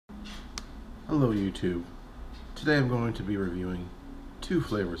Hello YouTube. Today I'm going to be reviewing two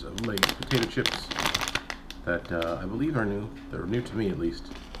flavors of Lay's potato chips that I believe are new. They're new to me at least.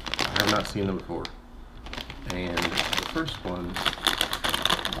 I have not seen them before. And the first one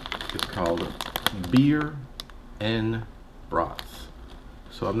is called Beer and Brats.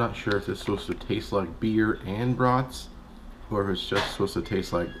 So I'm not sure if it's supposed to taste like beer and brats, or if it's just supposed to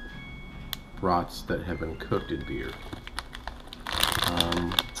taste like brats that have been cooked in beer.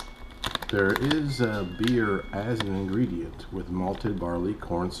 There is beer as an ingredient with malted barley,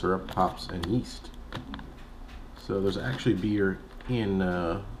 corn syrup, hops, and yeast. So there's actually beer in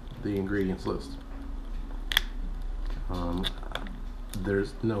the ingredients list.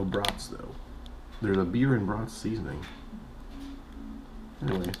 There's no brats though. There's a beer and brats seasoning.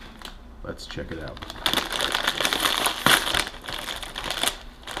 Anyway, let's check it out.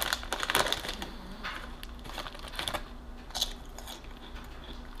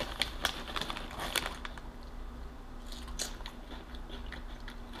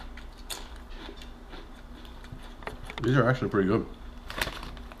 These are actually pretty good.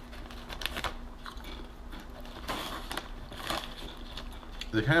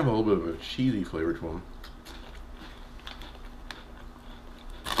 They kind of have a little bit of a cheesy flavor to them.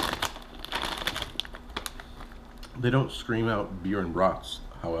 They don't scream out beer and brats,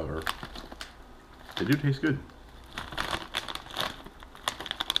 however. They do taste good.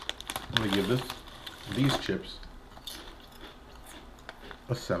 I'm going to give these chips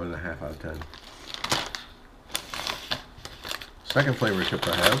a 7.5 out of 10. Second flavor chip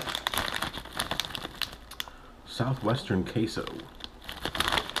I have, Southwestern Queso.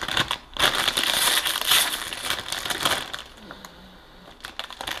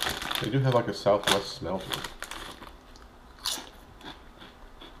 They do have like a Southwest smell to it.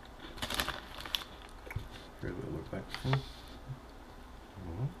 Here's what it looks like.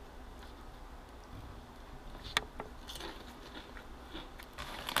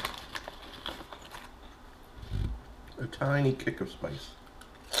 A tiny kick of spice.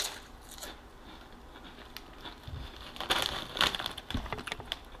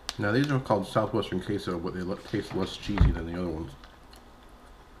 Now these are called Southwestern Queso, but they taste less cheesy than the other ones.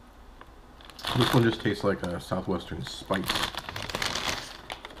 This one just tastes like a Southwestern spice.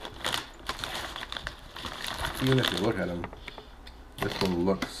 Even if you look at them, this one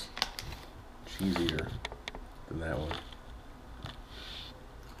looks cheesier than that one.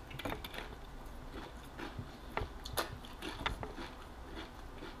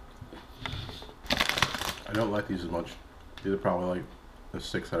 I don't like these as much. These are probably like a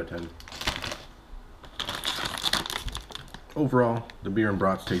 6 out of 10. Overall, the beer and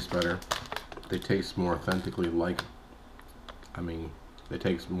brats taste better. They taste more authentically like, they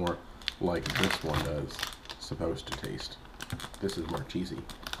taste more like this one does, supposed to taste. This is more cheesy.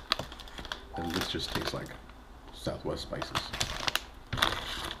 And this just tastes like Southwest spices.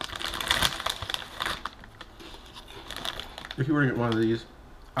 If you were to get one of these,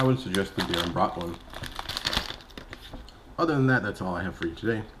 I would suggest the beer and brat one. Other than that, that's all I have for you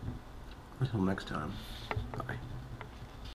today. Until next time.